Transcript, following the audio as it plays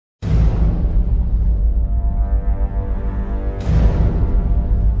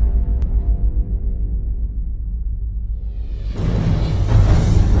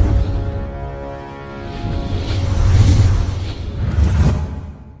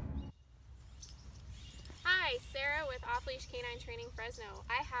Canine Training Fresno.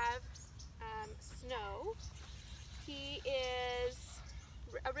 I have Snow. He is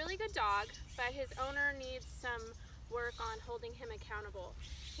a really good dog, but his owner needs some work on holding him accountable.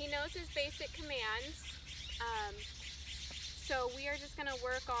 He knows his basic commands, so we are just going to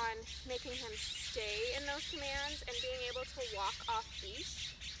work on making him stay in those commands and being able to walk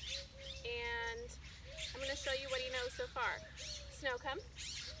off-leash. And I'm going to show you what he knows so far. Snow, come.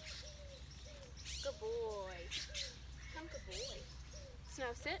 Good boy. Come, good boy.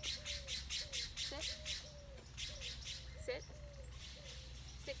 Snow, sit. Sit. Sit.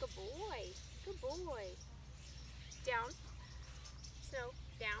 Sit, good boy. Good boy. Down. Snow,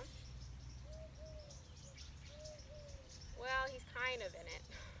 down. Well, he's kind of in it.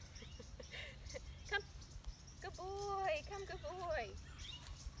 Come. Good boy. Come, good boy.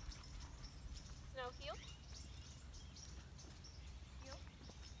 Snow, heel. Heel.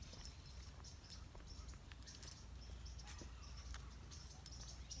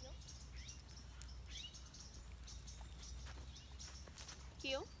 Heel.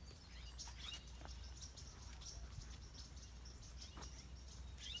 Heel.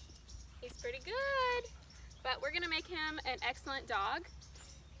 He's pretty good, but we're gonna make him an excellent dog.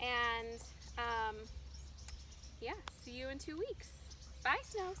 And yeah, see you in 2 weeks. Bye,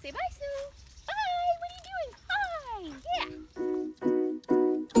 Snow. Say bye, Snow. Bye. What are you doing? Hi. Yeah.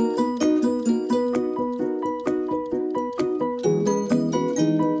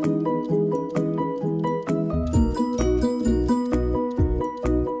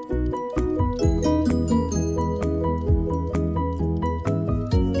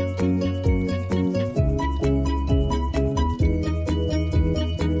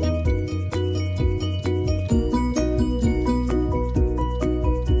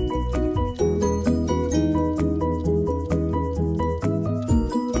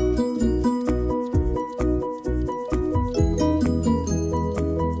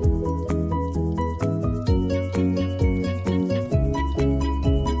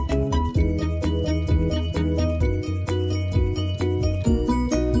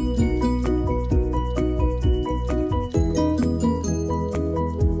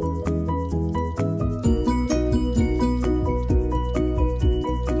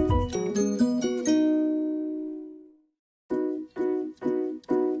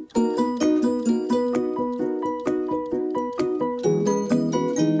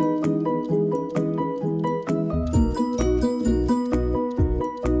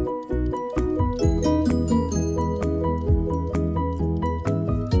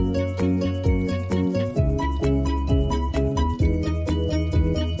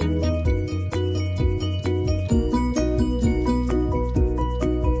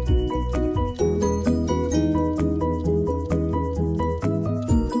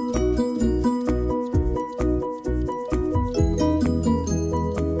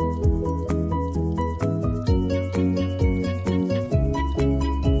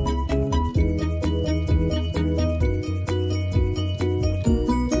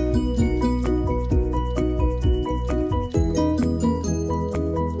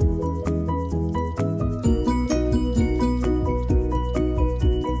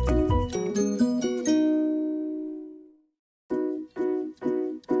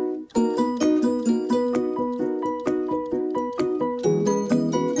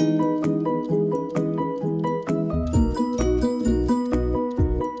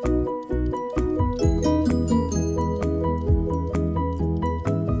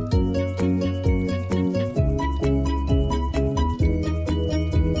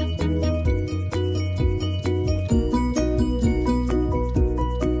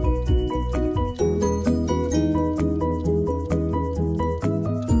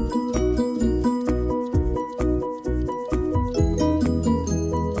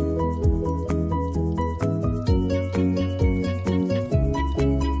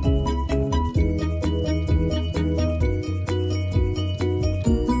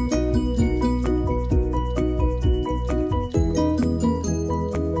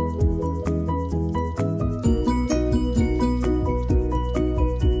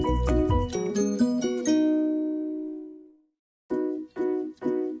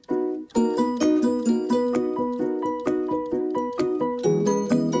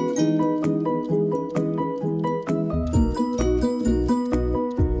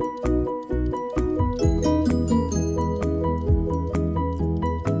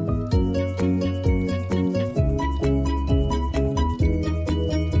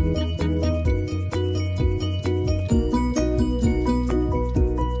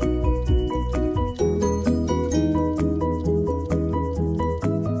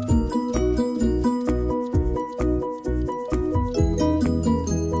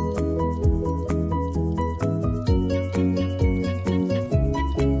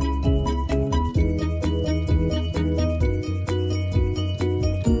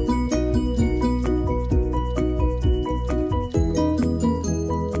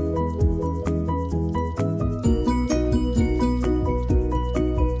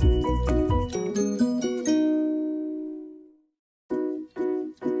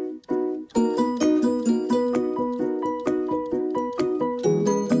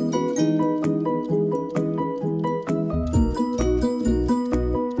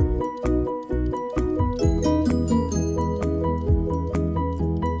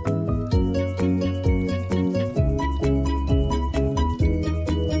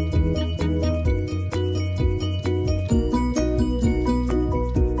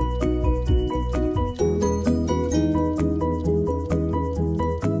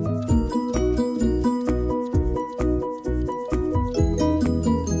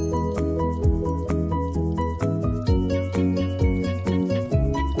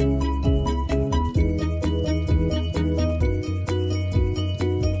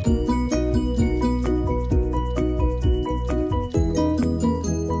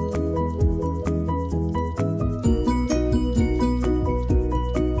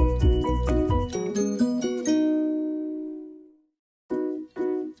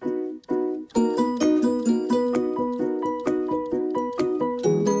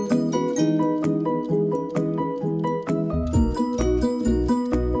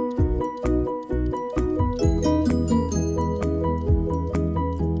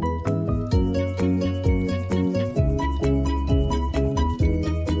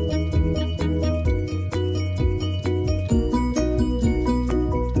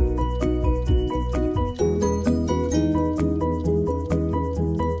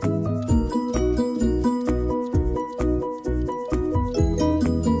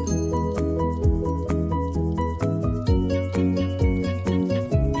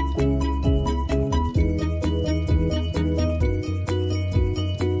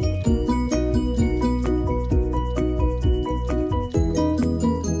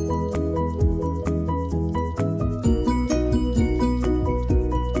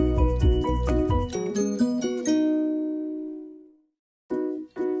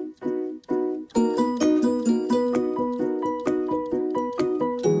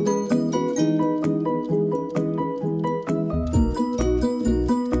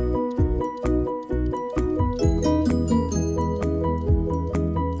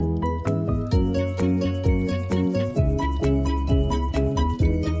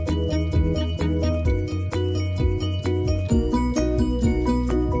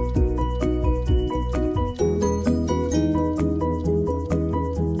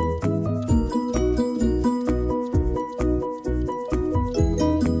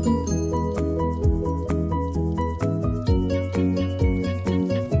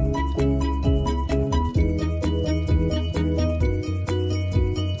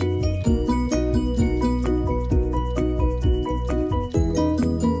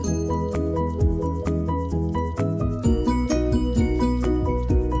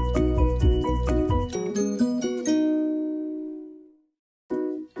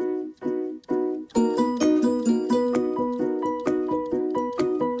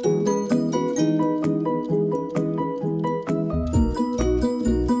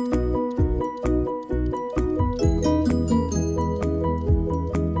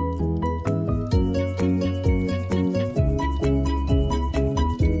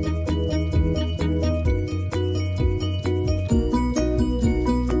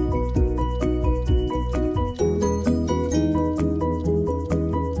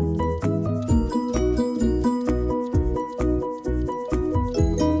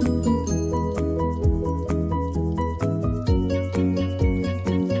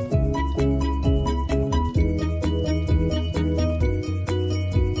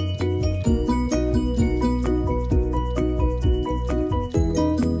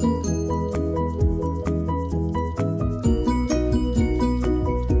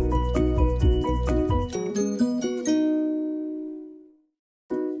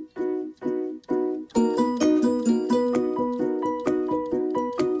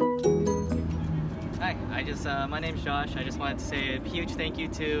 guys, my name's Josh. I just wanted to say a huge thank you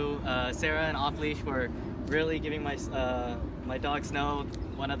to Sarah and Off-Leash for really giving my my dog Snow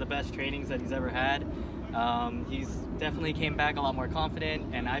one of the best trainings that he's ever had. He's definitely came back a lot more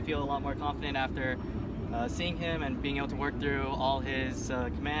confident, and I feel a lot more confident after seeing him and being able to work through all his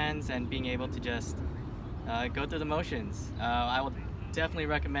commands and being able to just go through the motions. I would definitely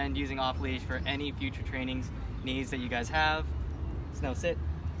recommend using Off-Leash for any future trainings needs that you guys have. Snow, sit.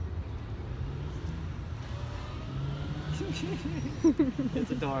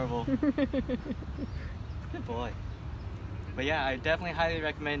 It's adorable. Good boy. But yeah, I definitely highly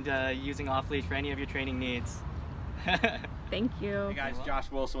recommend using Off-Leash for any of your training needs. Thank you. Hey guys,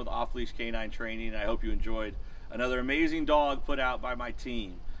 Josh Wilson with Off-Leash Canine Training. I hope you enjoyed another amazing dog put out by my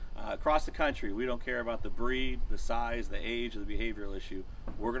team. Across the country, we don't care about the breed, the size, the age, or the behavioral issue.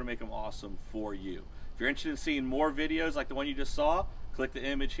 We're going to make them awesome for you. If you're interested in seeing more videos like the one you just saw, click the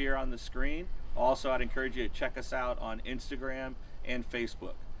image here on the screen. Also, I'd encourage you to check us out on Instagram and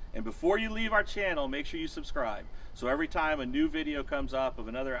Facebook. And before you leave our channel, make sure you subscribe. So every time a new video comes up of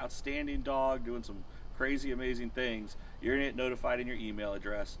another outstanding dog doing some crazy, amazing things, you're going to get notified in your email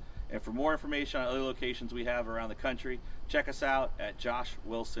address. And for more information on other locations we have around the country, check us out at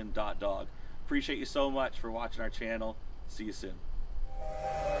joshwilson.dog. Appreciate you so much for watching our channel. See you soon.